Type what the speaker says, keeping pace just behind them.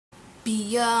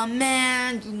Be a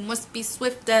man, you must be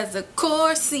swift as a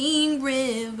coursing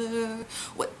river,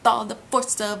 with all the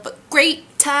force of a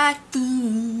great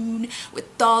typhoon,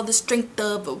 with all the strength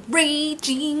of a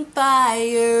raging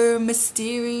fire,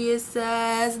 mysterious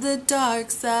as the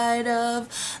dark side of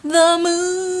the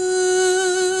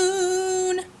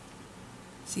moon.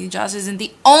 See, Josh isn't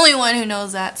the only one who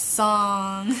knows that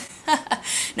song.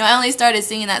 No, I only started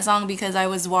singing that song because I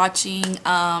was watching,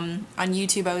 on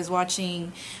YouTube, I was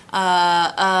watching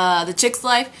The Chick's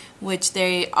Life, which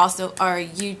they also are a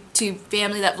YouTube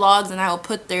family that vlogs, and I will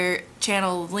put their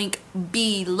channel link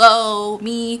below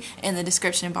me in the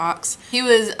description box. He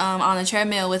was on the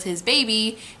treadmill with his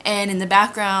baby, and in the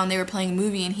background they were playing a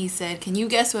movie, and he said, "Can you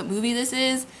guess what movie this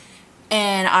is?"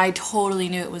 And I totally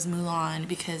knew it was Mulan,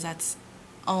 because that's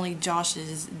only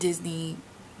Josh's Disney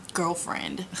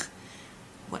girlfriend.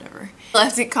 Whatever.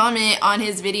 Left a comment on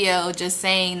his video just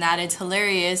saying that it's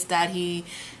hilarious that he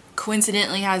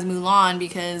coincidentally has Mulan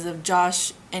because of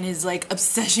Josh and his like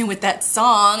obsession with that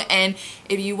song. And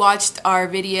if you watched our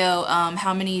video,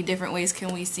 how many different ways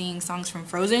can we sing songs from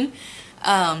Frozen,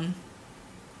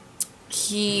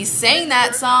 he sang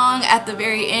that song at the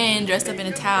very end dressed up in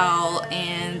a towel,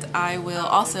 and I will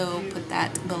also put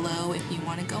that below if you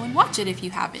want to go and watch it if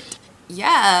you haven't.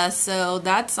 Yeah, so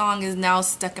that song is now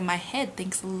stuck in my head.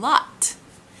 Thanks a lot.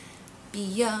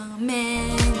 Be a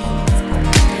man.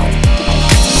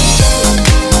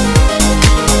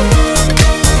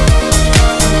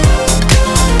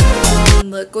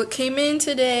 Look what came in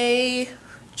today.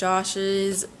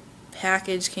 Josh's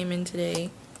package came in today.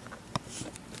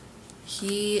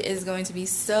 He is going to be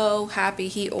so happy.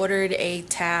 He ordered a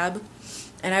tab,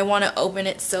 and I want to open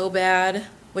it so bad,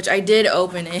 which I did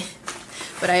open it,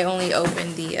 but I only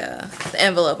opened the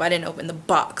envelope. I didn't open the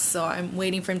box, so I'm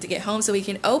waiting for him to get home so we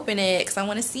can open it, because I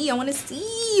want to see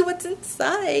what's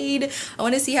inside. I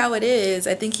want to see how it is.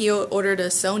 I think he ordered a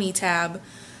Sony tab,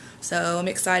 so I'm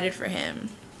excited for him.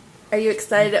 Are you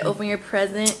excited to open your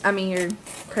present? I mean, your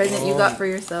present you got for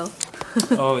yourself.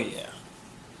 Oh yeah,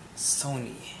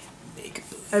 Sony.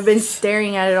 I've been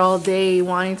staring at it all day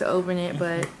wanting to open it,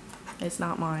 but it's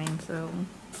not mine, so.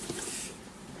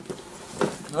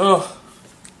 Oh.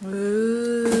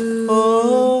 Ooh.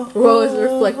 Oh. Rose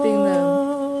reflecting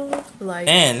them. Like.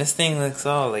 Man, this thing looks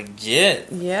all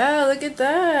legit. Yeah, look at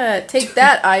that. Take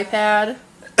that, iPad.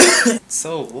 It's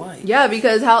so light. Yeah,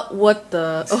 because what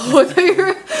the? Oh,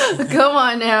 come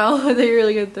on now. I thought you were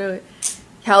really gonna throw it.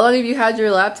 How long have you had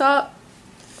your laptop?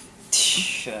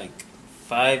 Like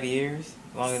 5 years.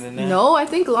 Longer than that? No, I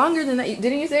think longer than that.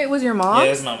 Didn't you say it was your mom's?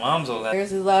 Yeah, it's my mom's old laptop. There's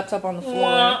his laptop on the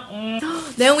floor.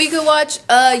 Then we could watch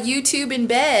YouTube in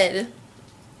bed.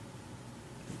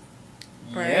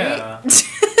 Right? Yeah.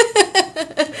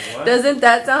 Doesn't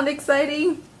that sound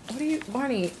exciting? What are you,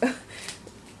 Barney?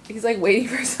 He's like waiting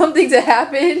for something to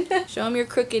happen. Show him your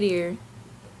crooked ear.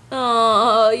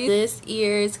 Oh, this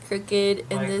ear is crooked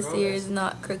and this ear is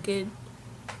not crooked.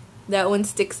 That one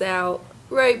sticks out.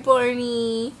 Right,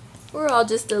 Barney? We're all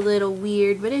just a little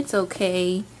weird, but it's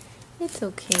okay. It's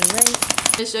okay, right?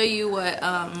 I'm gonna show you what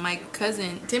my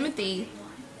cousin Timothy,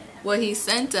 what he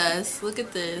sent us. Look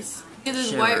at this. Look at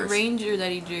this white ranger that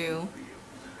he drew.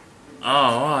 Oh,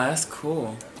 wow, that's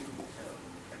cool.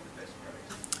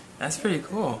 That's pretty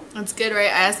cool. That's good,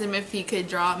 right? I asked him if he could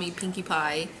draw me Pinkie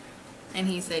Pie, and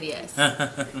he said yes.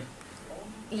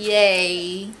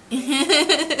 Yay.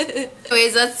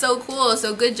 Anyways, that's so cool.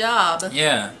 So good job.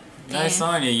 Yeah. Nice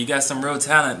on you. You got some real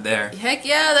talent there. Heck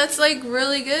yeah, that's like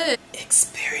really good.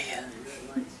 Xperia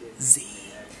Z.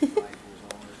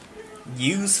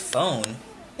 Use phone.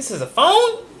 This is a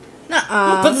phone?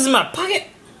 Nuh-uh. Put this in my pocket.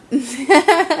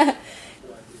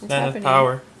 Not enough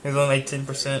power. It's only like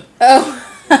 10%.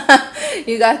 Oh,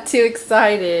 you got too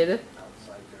excited.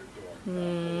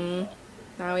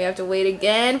 Now we have to wait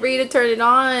again for you to turn it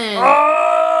on.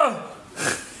 Oh!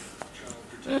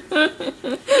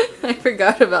 I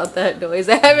forgot about that noise.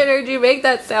 I haven't heard you make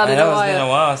that sound in a while. It's been a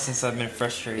while since I've been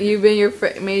frustrated. You've been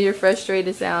made your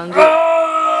frustrated sound.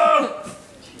 Oh!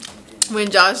 When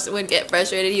Josh would get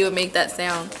frustrated, he would make that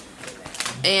sound.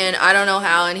 And I don't know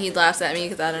how, and he laughs at me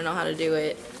because I don't know how to do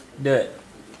it. Do it.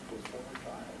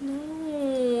 No.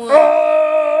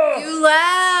 Oh! You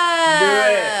laugh.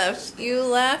 Do it. You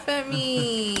laugh at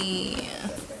me.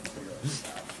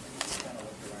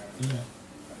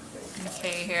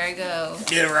 Okay, here I go.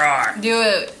 Get it raw. Do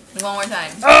it one more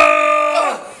time.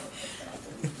 Oh!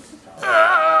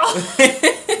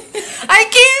 I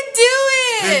can't do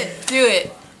it. Do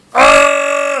it.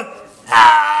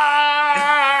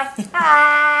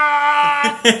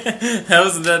 That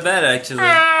wasn't that bad, actually.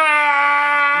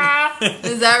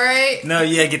 Is that right? No,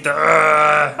 yeah, get the.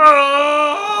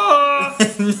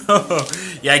 No.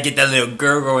 Yeah, get that little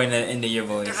gurgle into your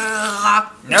voice. No.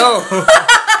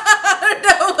 I don't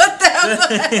know what that was.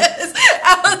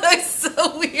 That was like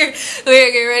so weird.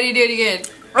 Wait, get ready, do it again.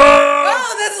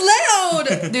 Oh, that's loud.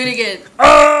 Do it again.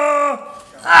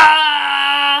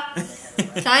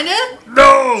 Kinda?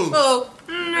 No. Oh.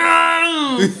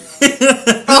 No.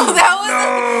 Oh,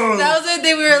 that was the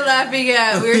thing we were laughing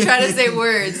at. We were trying to say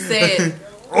words. Say it.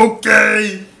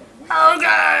 Okay.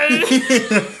 Okay.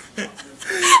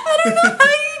 I don't know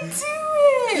how you do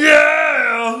it.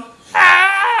 Yeah.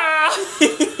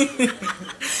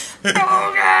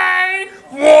 Okay.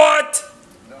 What?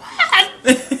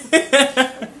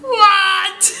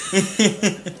 What?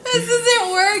 This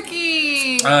isn't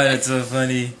working. Oh, that's so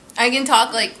funny. I can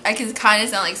talk like, I can kind of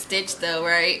sound like Stitch though,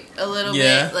 right? A little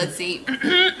bit. Let's see.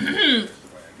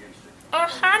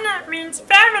 Ohana means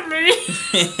family.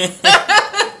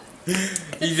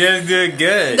 You just did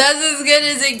good. That's as good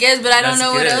as it gets, but I don't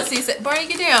know what good. else he said. Barney,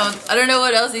 get down. I don't know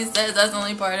what else he says. That's the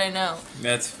only part I know.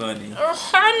 That's funny.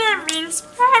 Ohana means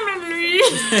family.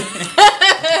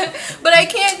 But I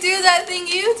can't do that thing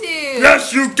you do.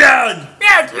 Yes, you can.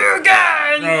 Yes, you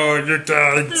can. No, you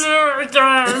can't. No, I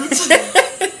can't.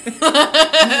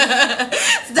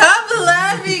 Stop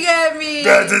laughing at me.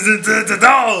 That isn't it at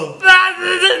all. That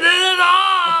isn't it at all.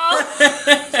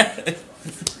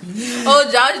 Oh,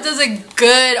 Josh does a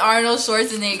good Arnold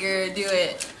Schwarzenegger. Do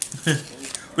it.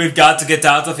 We've got to get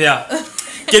out of here.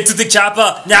 Get to the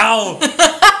chopper now.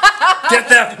 Get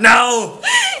there now.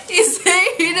 He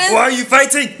does. Why are you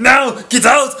fighting? Now, get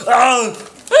out. Oh.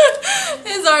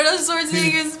 His Arnold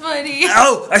Schwarzenegger's funny.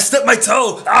 Ow, I stepped my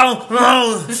toe. Ow,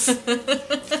 no.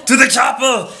 To the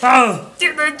chopper. Oh.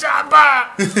 To the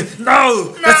chopper.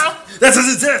 No. No. That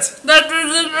isn't it. That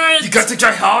isn't it. You got to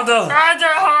try harder. Try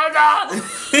harder.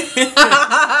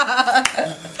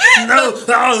 No.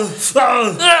 Oh.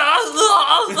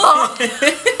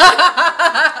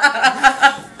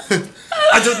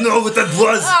 I don't know what that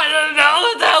was. I don't know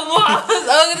what that was.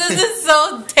 Oh, this is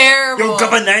so terrible. Your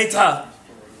governor.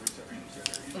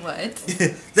 What?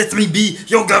 Let me be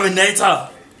your governor.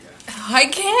 I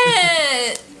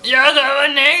can't. Your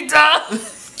governor.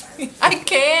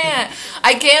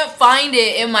 I can't find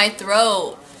it in my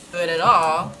throat. Good at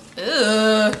all.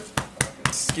 Ugh.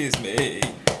 Excuse me.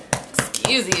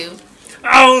 Excuse you.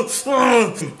 Ow.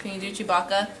 Can you do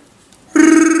Chewbacca?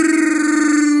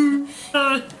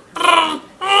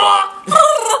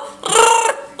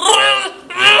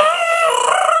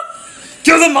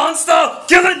 Kill the monster!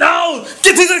 Kill it now!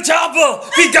 Get to the chopper!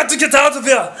 We got to get out of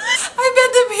here! I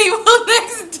bet the people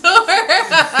next door,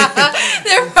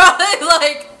 they're probably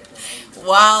like,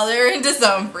 wow, they're into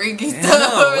some freaky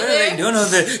stuff over what there. are they doing over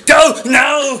there? Go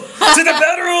now! To the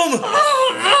bedroom!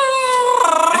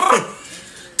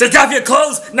 Take off your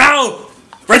clothes now!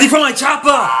 Ready for my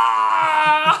chopper!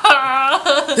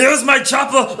 Here's my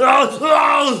chopper!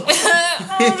 Oh,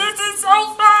 this is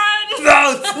so fun!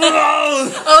 No!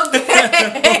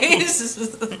 Okay!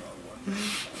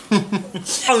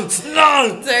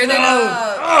 No! Turn it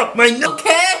up! Oh, my nose!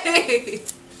 Okay!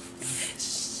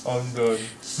 I'm done.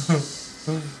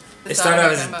 It Sorry, started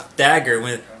out as a dagger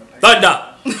with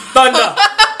thunder! Thunder!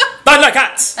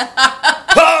 Thundercats!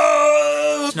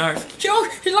 Oh! Snarf. Joe,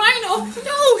 Lionel,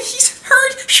 no, he's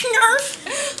hurt. Snarf.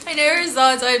 I never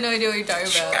saw it, so I have no idea what you're talking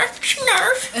about.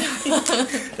 Snarf.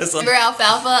 Remember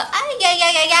Alfalfa? Ay, ay,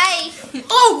 ay, ay, ay.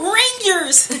 Oh,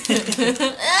 Rangers.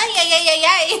 Ay, ay, ay, ay,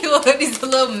 ay. What, he's a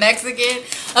little Mexican?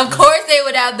 Of course they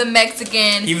would have the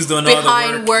Mexican he was doing behind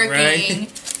all the work, working. Right?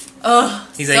 Ugh,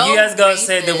 he's like, you guys go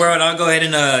save the world, I'll go ahead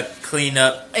and clean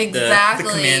up the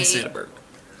command center.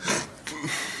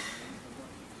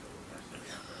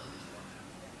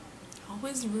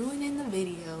 Always ruining the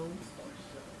video.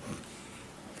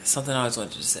 Something I always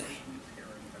wanted to say.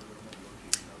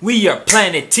 We are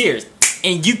Planeteers,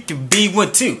 and you can be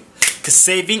one too. Cause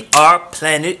saving our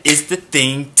planet is the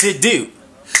thing to do.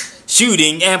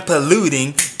 Shooting and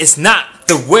polluting is not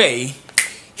the way.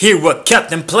 Hear what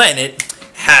Captain Planet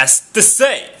has to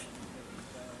say.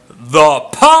 The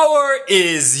power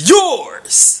is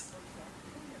yours.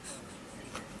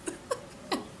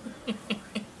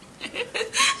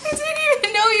 I didn't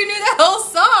even know you knew that whole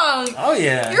song. Oh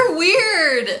yeah. You're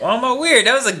weird. Oh, am I weird?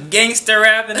 That was a gangster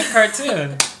rap in a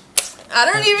cartoon. I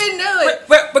don't even know it.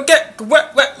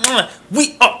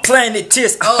 We are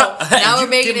Planeteers. Oh, now we're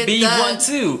making it be one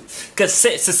too. Cause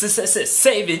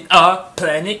saving our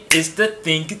planet is the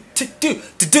thing to do.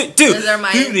 Those are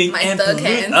my thug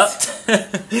hands.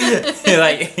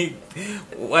 Like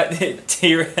what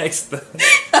T-Rex?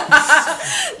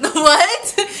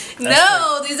 What?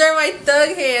 No, these are my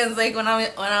thug hands. Like when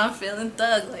I'm feeling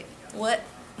thug. Like what?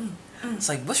 It's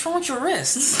like, what's wrong with your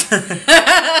wrists?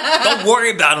 Don't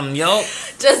worry about them, yo.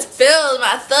 Just feel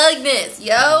my thugness,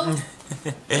 yo.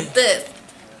 This.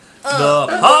 The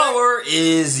power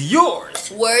is yours.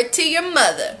 Word to your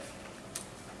mother.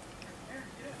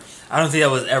 I don't think that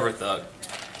was ever thug.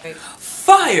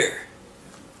 Fire,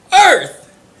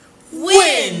 earth,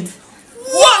 Wind.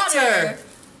 water.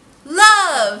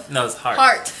 Love. No, it's heart.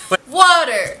 Heart.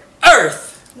 Water.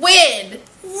 Earth, Wind.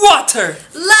 water,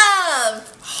 Love.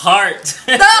 heart.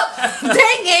 No.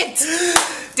 Dang it.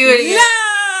 Do it again.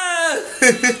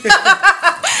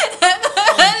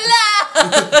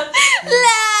 Love. Love.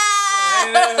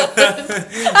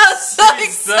 I'm so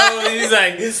excited. So he's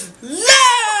like, love.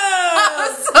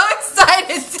 I'm so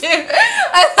excited too.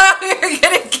 I thought we were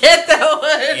gonna get that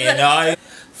one. And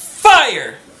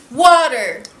fire,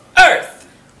 Water. earth,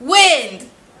 Wind.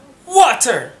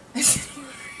 water. That's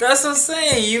what I'm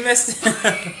saying. You messed it up.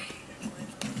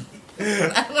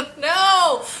 I don't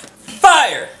know.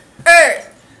 Fire, Earth.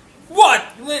 what?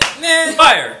 Man.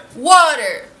 Fire,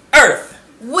 Water. earth,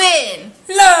 Wind.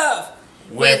 love.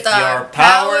 With our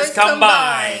powers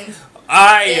combined,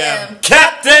 I am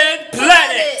Captain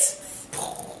Planet.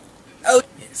 Oh.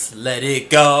 Yes, let it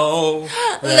go.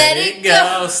 Let it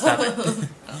go. Stop it.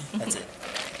 That's it.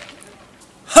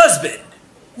 Husband.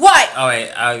 What? Oh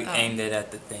wait, I aimed it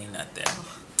at the thing, not there.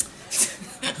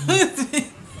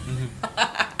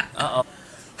 Uh-oh.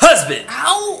 Husband.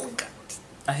 Ow.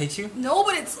 I hate you. No,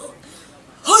 but it's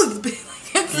husband.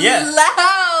 It's Yeah.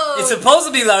 loud. It's supposed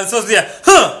to be loud. It's supposed to be a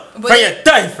huh But for your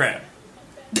diaphragm.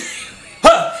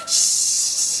 Huh.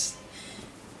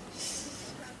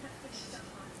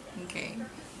 Okay.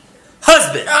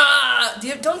 Husband.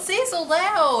 Dude, don't say it so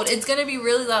loud. It's gonna be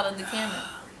really loud on the camera.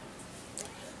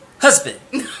 Husband.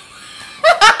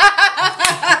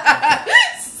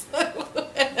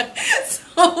 So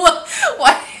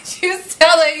why did you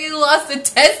sound like you lost a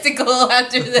testicle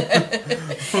after that?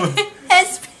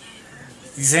 Husband.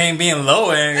 You ain't being low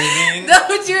or anything. No,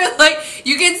 but you're like,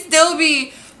 you can still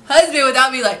be husband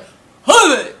without being like,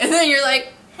 husband. And then you're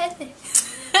like, husband.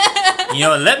 You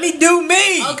know, let me do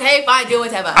me. Okay, fine, do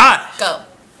whatever. Ah. Go.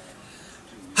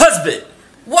 Husband.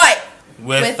 What?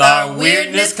 With our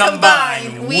weirdness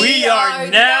combined, we are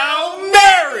now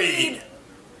married.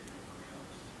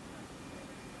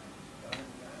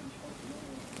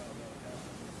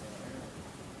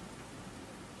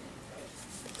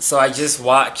 So I just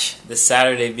watched the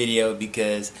Saturday video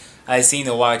because I seem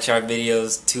to watch our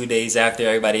videos 2 days after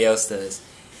everybody else does.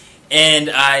 And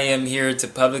I am here to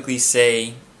publicly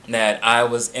say that I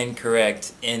was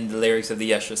incorrect in the lyrics of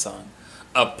the Usher song.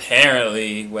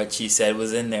 Apparently what she said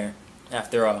was in there,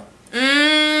 after all.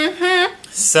 Mm-hmm.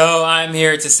 So I'm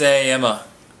here to say, Emma,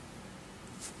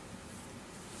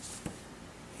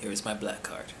 here's my black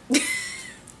card.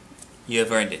 You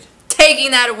have earned it.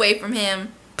 Taking that away from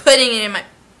him, putting it in my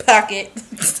pocket.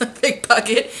 It's a big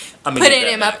pocket. Putting it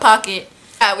in my pocket.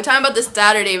 Yeah, we're talking about the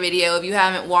Saturday video. If you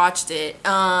haven't watched it,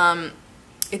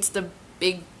 it's the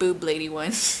big boob lady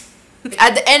one.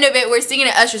 At the end of it, we're singing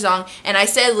an Usher song, and I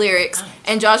said lyrics,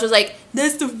 and Josh was like,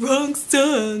 "That's the wrong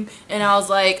song," and I was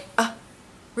like,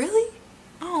 "Really?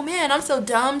 Oh man, I'm so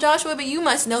dumb, Joshua. But you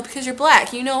must know because you're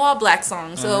black. You know all black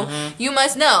songs, so you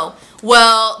must know."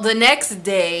 Well, the next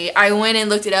day, I went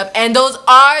and looked it up, and those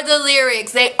are the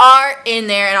lyrics. They are in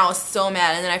there, and I was so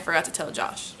mad, and then I forgot to tell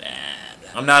Josh.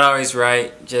 I'm not always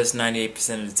right, just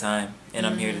 98% of the time, and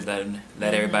I'm here to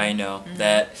let everybody know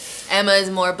that Emma is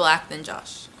more black than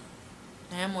Josh.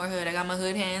 I am more hood. I got my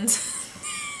hood hands.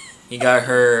 he got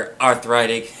her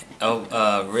arthritic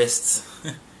wrists.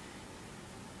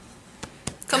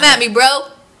 Come at me, bro.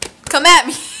 Come at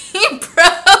me, bro.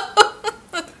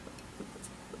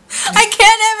 I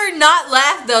can't ever not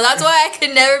laugh, though. That's why I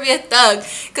could never be a thug.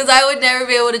 Because I would never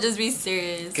be able to just be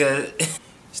serious. Cause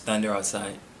it's thunder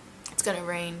outside. It's gonna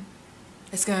rain.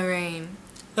 It's gonna rain.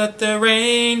 Let the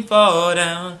rain fall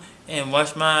down and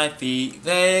wash my feet.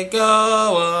 Let it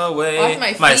go away. Wash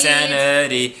my My feet?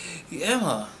 sanity.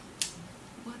 Emma,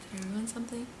 What? Did I ruin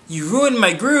something? you ruined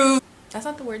my groove. That's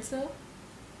not the words, though.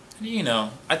 You know,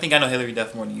 I think I know Hillary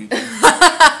Duff more than you do.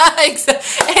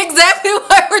 Exactly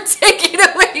why we're taking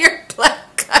away your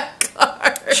black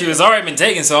card. She was already been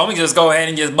taken, so I'm gonna just go ahead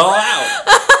and just ball out.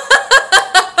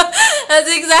 That's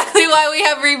exactly why we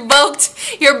have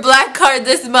revoked your black card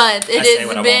this month. It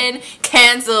has been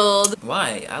canceled.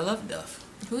 Why? I love Duff.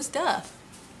 Who's Duff?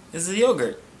 This is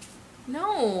yogurt.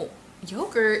 No.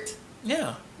 Yogurt?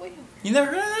 Yeah. Wait. You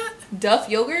never heard of that? Duff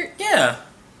yogurt? Yeah.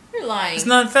 You're lying. It's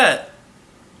non-fat.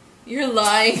 You're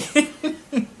lying.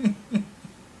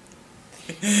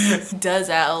 He does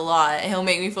that a lot, and he'll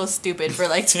make me feel stupid for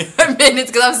like 2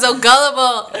 minutes because I'm so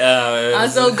gullible. I'm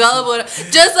so gullible.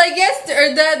 Just like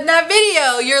yesterday, that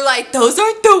video, you're like, those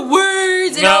aren't the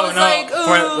words, and I was like,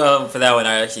 oh. For that one,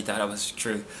 I actually thought it was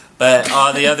true. But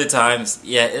all the other times,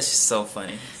 yeah, it's just so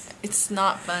funny. It's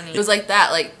not funny. It was like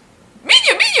that, like,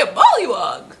 media,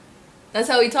 bollywog. That's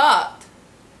how he talked.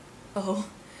 Oh.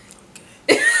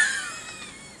 Okay.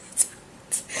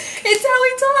 It's how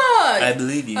he talks. I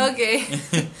believe you. Okay.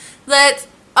 Let's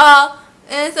all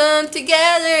listen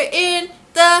together in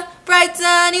the bright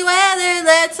sunny weather.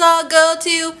 Let's all go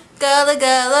to Gullah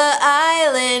Gullah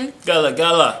Island. Gullah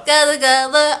Gullah. Gullah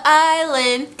Gullah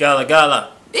Island. Gullah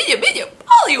Gullah. Media,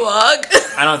 pollywog.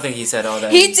 I don't think he said all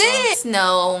that. He did.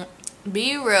 No,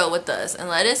 be real with us and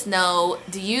let us know.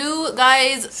 Do you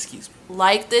guys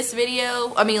like this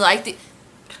video? I mean, like the.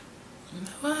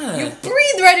 What? You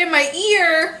breathed right in my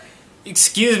ear.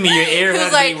 Excuse me, your ear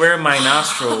has to be where my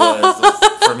nostril was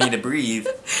for me to breathe.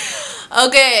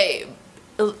 Okay,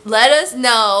 let us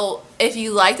know if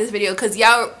you like this video, because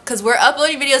we're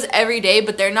uploading videos every day,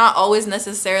 but they're not always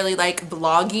necessarily like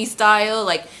vloggy style.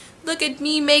 Like, look at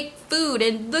me make food,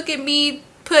 and look at me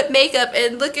put makeup,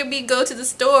 and look at me go to the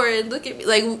store, and look at me,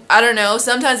 like, I don't know.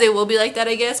 Sometimes they will be like that,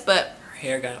 I guess, but her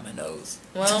hair got on my nose.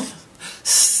 Well,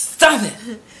 stop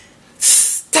it.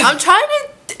 I'm trying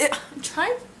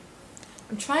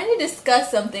to discuss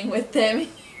something with them.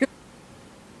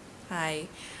 Hi.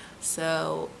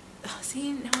 So,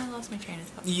 see, now I lost my train of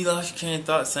thought. You lost your train of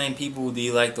thought saying, people, do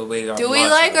you like the way our do you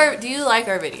like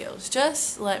our videos?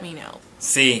 Just let me know.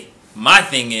 See, my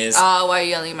thing is, why are you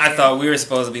yelling at me? I thought we were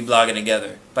supposed to be vlogging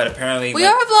together, but apparently we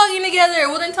are vlogging together.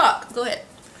 Well, then talk. Go ahead.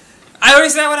 I already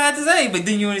said what I had to say, but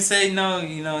then you want to say no,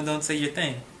 don't say your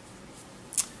thing.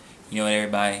 You know what,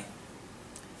 everybody?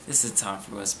 This is time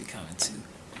for us to be coming to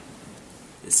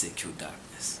the sexual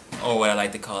darkness, or what I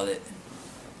like to call it,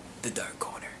 the dark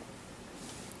corner.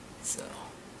 So,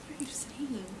 what are you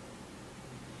saying?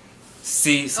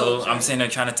 See, so I'm sitting there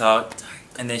trying to talk,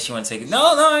 and then she wants to take it.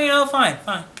 No, fine.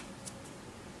 I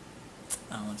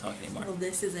don't want to talk anymore. Well,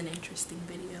 this is an interesting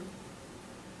video.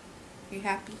 Are you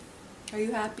happy? Are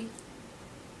you happy?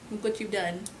 Look what you've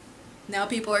done. Now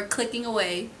people are clicking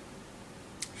away.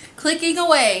 Clicking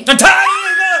away. I'm tired of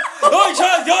you!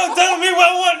 Y'all telling me what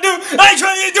I want to do. I ain't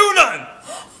trying to do nothing.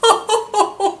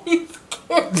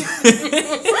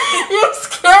 You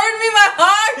scared me. My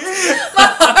heart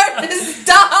is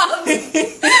stopped.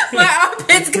 My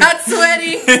armpits got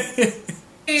sweaty.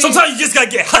 Sometimes you just gotta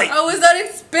get hype. I was not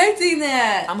expecting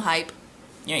that. I'm hype.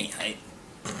 You ain't hype.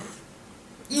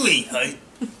 You ain't hype.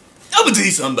 I'm gonna tell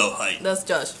you something about hype. That's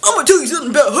Josh. I'm gonna tell you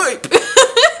something about hype.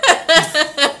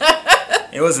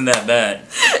 It wasn't that bad.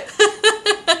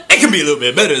 It could be a little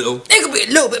bit better though. It could be a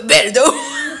little bit better though.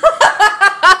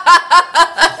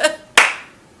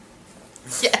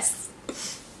 Yes.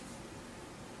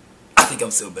 I think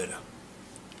I'm still better.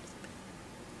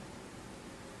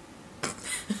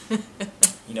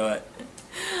 You know what?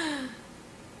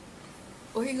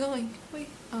 Where are you going? Wait.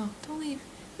 Oh, don't leave.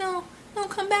 No,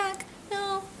 come back.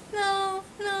 No.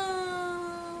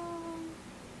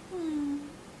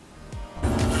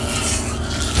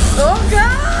 Oh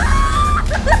God!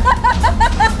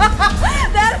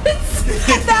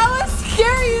 that was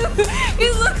scary.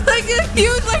 You look like a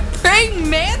huge, like, praying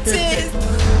mantis.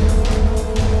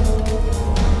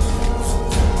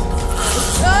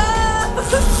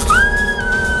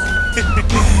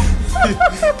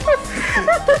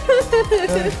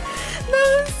 That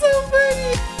was so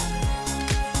funny.